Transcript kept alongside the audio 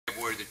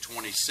the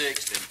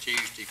 26th, and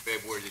Tuesday,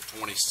 February the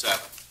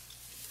 27th.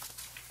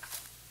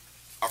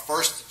 Our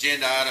first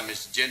agenda item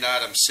is agenda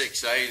item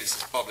 6A. This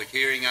is public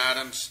hearing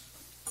items.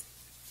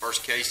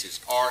 First case is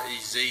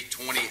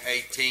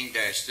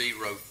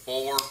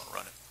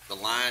REZ-2018-04. The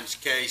Lyons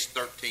case,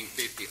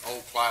 1350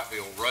 Old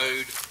Clyattville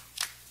Road.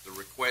 The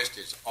request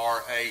is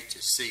RA to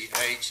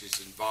CH. It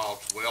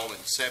involves well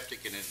and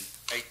septic and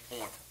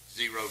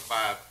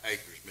 8.05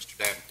 acres. Mr.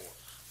 Davenport.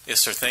 Yes,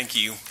 sir. Thank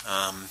you.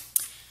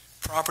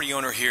 Property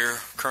owner here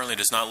currently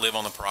does not live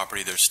on the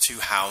property. There's two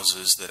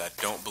houses that I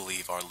don't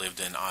believe are lived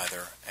in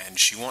either, and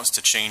she wants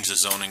to change the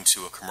zoning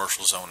to a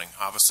commercial zoning.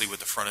 Obviously, with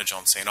the frontage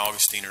on St.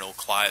 Augustine and Old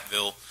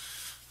Clyattville,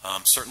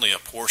 certainly a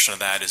portion of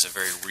that is a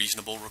very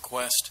reasonable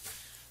request.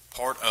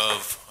 Part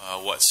of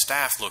what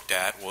staff looked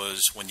at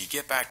was when you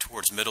get back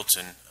towards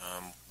Middleton,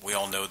 we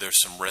all know there's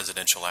some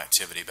residential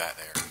activity back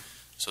there.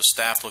 So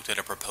staff looked at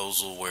a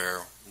proposal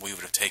where we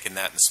would have taken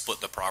that and split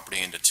the property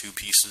into two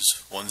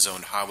pieces, one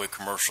zoned highway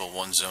commercial,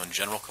 one zoned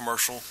general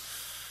commercial.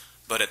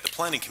 But at the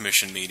Planning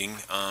Commission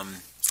meeting,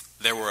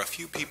 there were a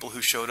few people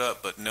who showed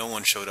up, but no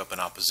one showed up in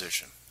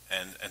opposition.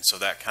 And so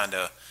that kind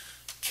of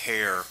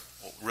care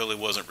really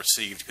wasn't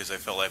received because they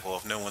felt like, well,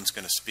 if no one's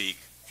going to speak,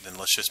 then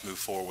let's just move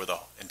forward with the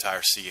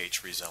entire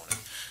CH rezoning.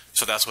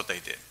 So that's what they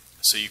did.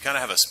 So you kind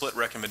of have a split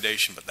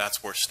recommendation, but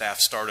that's where staff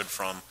started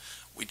from.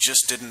 We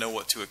just didn't know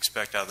what to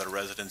expect out of the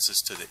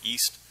residences to the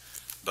east,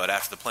 but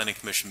after the Planning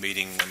Commission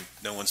meeting, when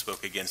no one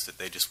spoke against it,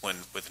 they just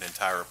went with an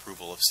entire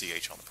approval of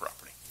CH on the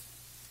property.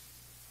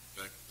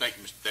 Okay. Thank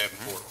you, Mr.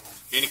 Davenport.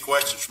 Any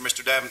questions for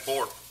Mr.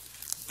 Davenport?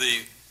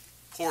 The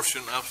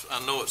portion,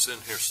 I know it's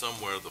in here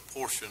somewhere, the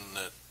portion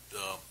that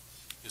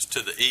is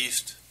to the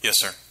east. Yes,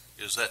 sir.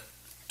 Is that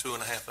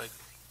 2.5 acres?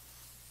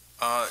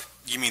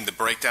 You mean the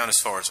breakdown as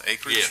far as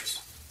acreage?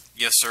 Yes.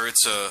 Yes, sir.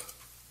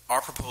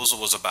 Our proposal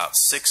was about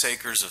 6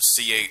 acres of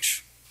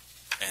CH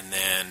and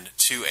then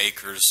 2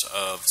 acres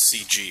of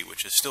CG,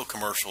 which is still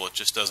commercial. It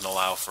just doesn't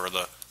allow for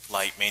the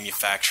light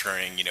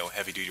manufacturing,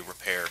 heavy-duty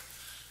repair.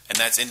 And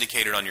that's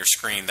indicated on your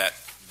screen. That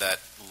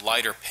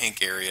lighter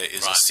pink area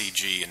is right. A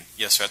CG. And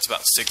yes, sir, that's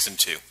about 6 and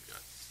 2.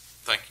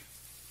 Thank you.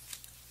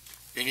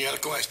 Any other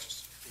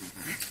questions?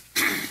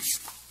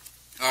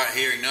 All right,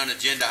 hearing none,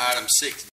 agenda item 6